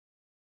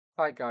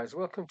Hi guys,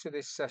 welcome to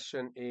this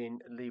session in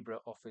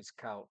LibreOffice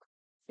Calc.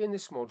 In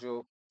this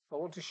module, I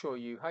want to show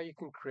you how you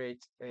can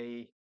create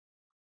a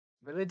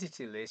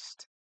validity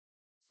list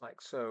like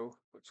so,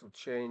 which will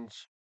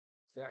change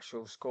the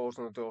actual scores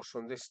on the doors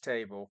from this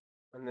table.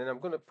 And then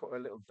I'm going to put a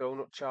little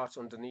donut chart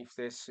underneath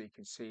this so you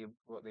can see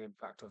what the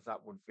impact of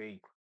that would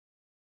be.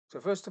 So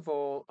first of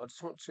all, I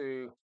just want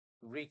to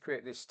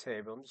recreate this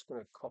table. I'm just going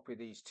to copy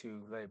these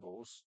two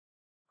labels,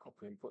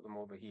 copy and put them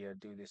over here,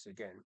 do this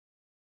again.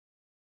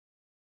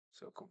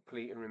 So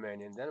complete and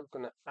remaining. Then I'm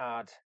going to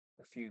add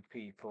a few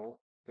people,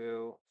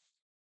 Bill,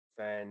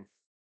 Ben,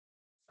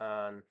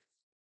 Anne,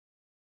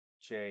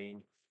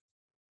 Jane,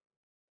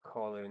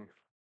 Colin,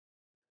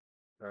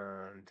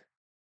 and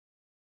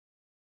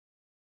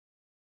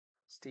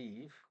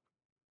Steve.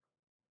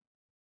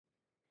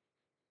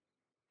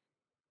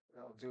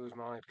 That'll do as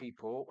my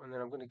people. And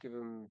then I'm going to give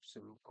them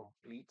some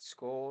complete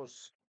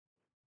scores.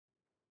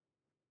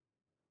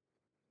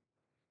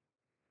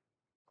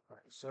 Right,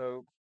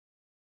 so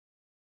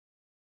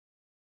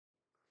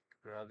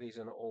now these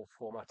are not all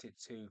formatted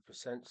to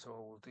percent, so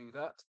we'll do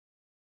that.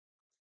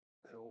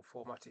 They're all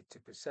formatted to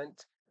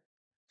percent.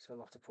 So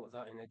I'll have to put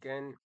that in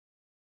again.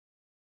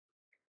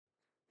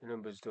 The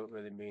numbers don't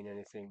really mean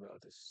anything, but I'll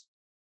just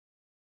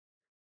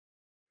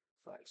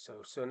like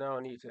so. So now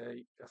I need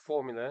a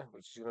formula,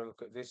 which is going to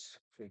look at this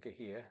figure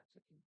here,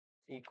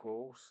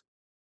 equals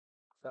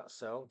that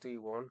cell,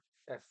 D1,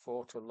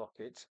 F4 to lock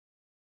it,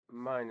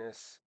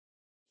 minus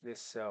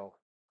this cell.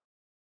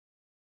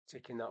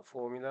 Tick in that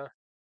formula,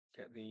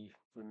 get the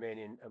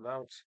remaining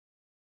amount,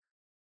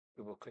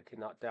 double clicking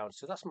that down.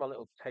 So that's my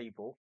little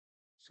table.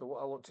 So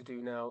what I want to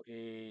do now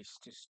is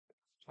just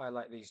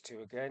highlight these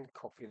two again,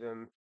 copy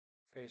them,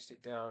 paste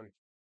it down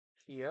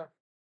here.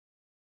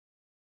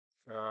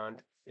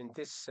 And in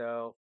this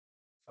cell,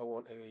 I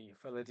want a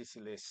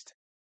validity list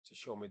to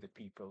show me the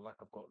people like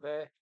I've got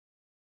there.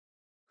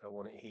 I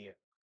want it here.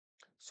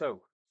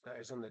 So that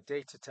is on the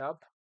data tab,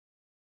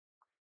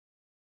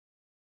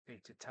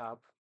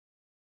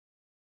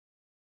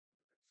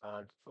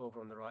 and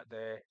over on the right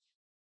there,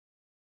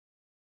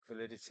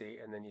 validity,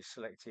 and then you're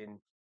selecting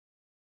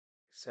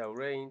cell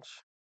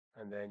range,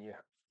 and then you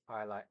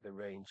highlight the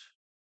range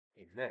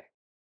in there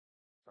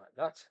like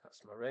that.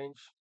 That's my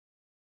range.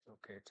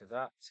 Okay to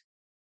that.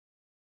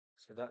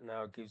 So that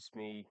now gives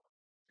me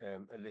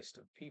a list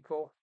of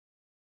people,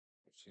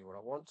 which is what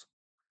I want.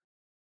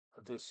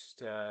 I'll just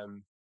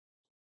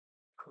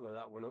color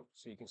that one up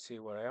so you can see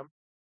where I am.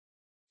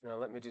 Now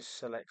let me just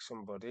select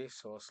somebody.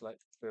 So I'll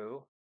select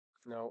Bill.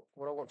 Now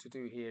what I want to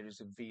do here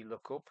is a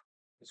VLOOKUP.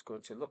 It's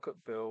going to look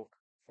at Bill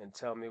and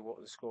tell me what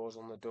the scores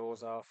on the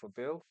doors are for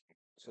Bill.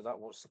 So that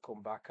wants to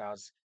come back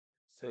as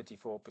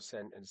 34%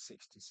 and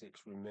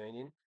 66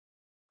 remaining.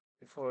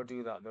 Before I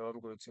do that though,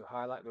 I'm going to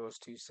highlight those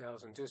two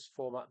cells and just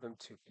format them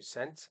to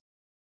percent,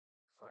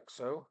 like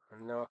so.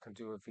 And now I can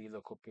do a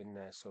VLOOKUP in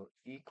there. So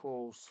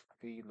equals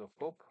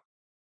VLOOKUP,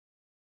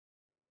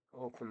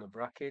 open the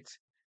bracket.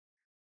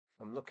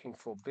 I'm looking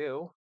for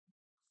Bill,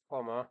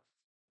 comma,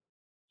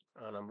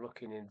 and I'm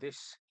looking in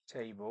this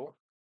table,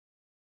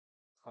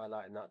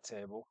 highlighting that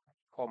table,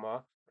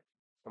 comma,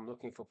 I'm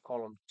looking for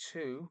column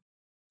 2,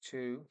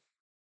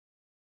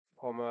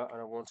 comma,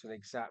 and I want an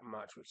exact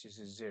match, which is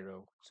a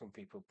 0. Some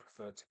people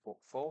prefer to put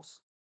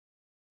false.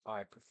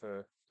 I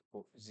prefer to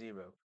put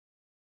 0.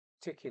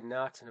 Ticking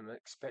that, and I'm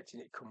expecting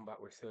it to come back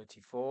with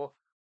 34.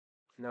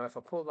 Now, if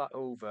I pull that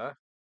over,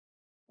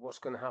 what's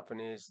going to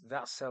happen is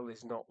that cell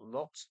is not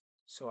locked.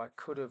 So I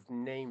could have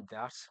named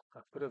that. I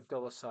could have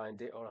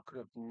 $signed it, or I could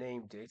have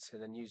named it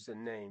and then used the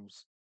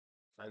names.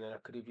 And then I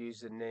could have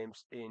used the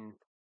names in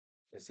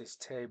as this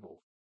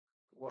table.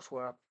 What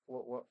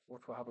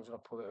happens when I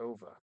pull it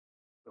over?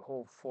 The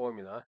whole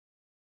formula.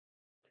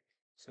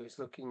 So it's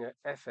looking at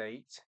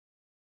F8,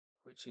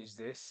 which is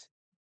this.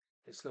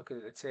 It's looking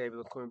at the table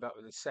and coming back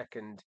with a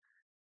second.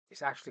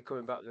 It's actually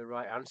coming back with the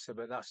right answer,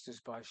 but that's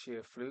just by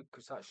sheer fluke,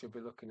 because that should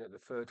be looking at the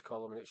third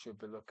column and it should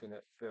be looking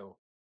at Phil.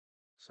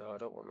 So I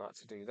don't want that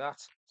to do that.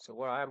 So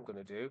what I am going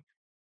to do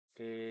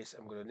is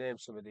I'm going to name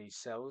some of these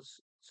cells.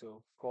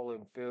 So call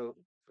in Bill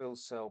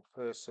cell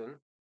person,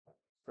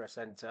 press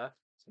enter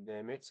to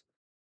name it.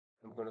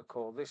 I'm going to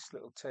call this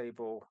little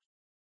table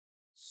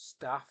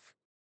staff,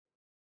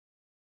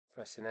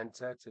 pressing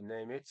enter to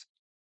name it.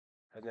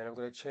 And then I'm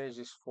going to change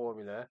this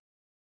formula.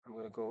 I'm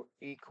going to go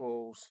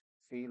equals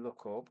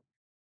VLOOKUP,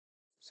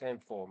 same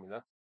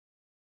formula,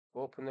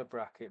 open the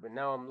bracket, but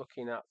now I'm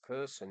looking at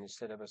person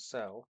instead of a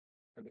cell.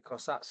 And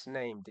because that's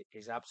named, it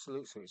is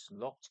absolute, so it's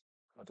locked.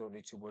 I don't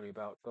need to worry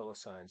about dollar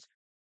signs.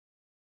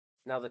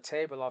 Now the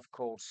table I've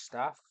called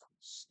staff.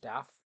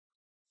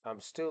 I'm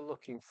still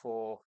looking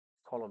for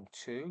column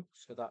 2,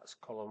 so that's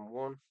column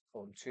 1,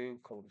 column 2,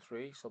 column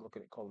 3. So I'm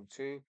looking at column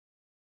 2,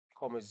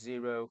 comma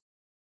 0.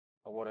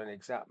 I want an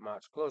exact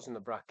match. Closing the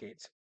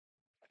bracket,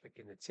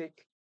 clicking the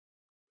tick.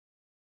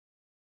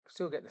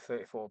 Still get the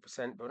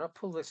 34%, but when I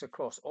pull this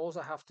across, all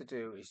I have to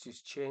do is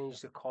just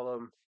change the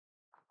column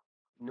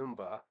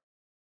number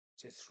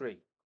to 3.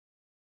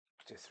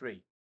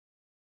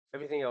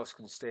 Everything else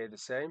can stay the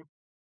same.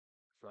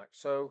 like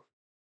so,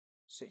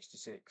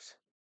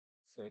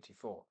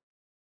 66.34.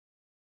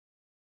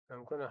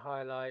 I'm going to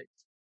highlight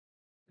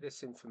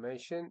this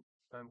information.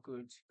 I'm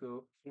going to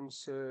go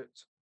insert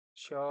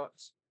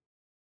chart,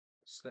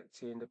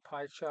 selecting the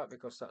pie chart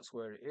because that's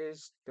where it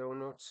is.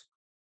 Donut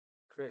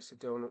creates a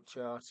donut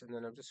chart, and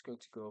then I'm just going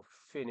to go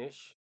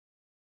finish.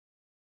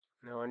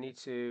 Now I need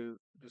to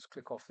just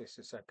click off this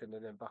a second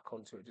and then back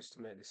onto it just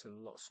to make this a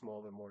lot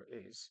smaller than what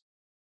it is.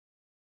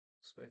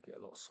 Let's make it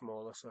a lot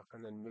smaller so I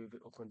can then move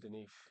it up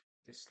underneath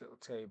this little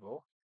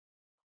table.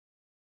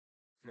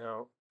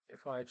 Now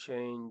if I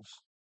change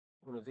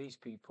one of these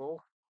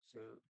people, so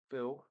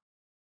Bill,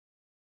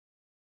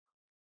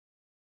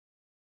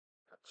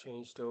 that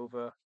changed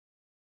over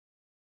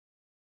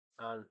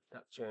and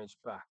that changed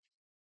back.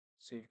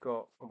 So you've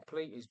got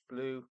complete is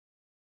blue,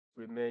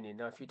 remaining.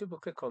 Now if you double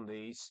click on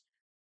these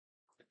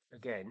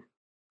again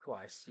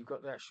twice, you've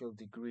got the actual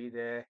degree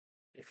there.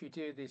 If you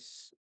do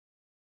this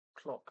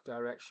clock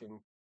direction,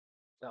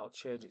 that'll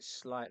change it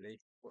slightly.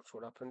 Watch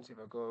what happens if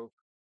I go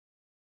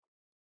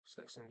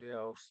select somebody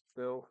else.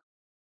 Bill,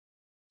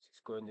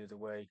 it's going the other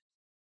way.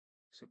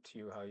 It's up to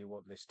you how you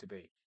want this to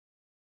be.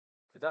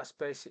 But that's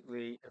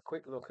basically a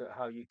quick look at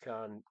how you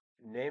can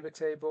name a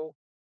table,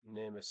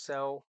 name a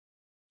cell,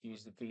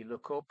 use the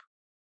VLOOKUP,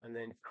 and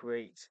then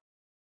create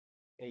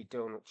a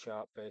donut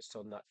chart based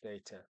on that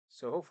data.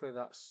 So hopefully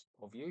that's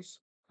of use.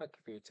 Thank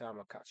you for your time.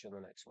 I'll catch you on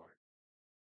the next one.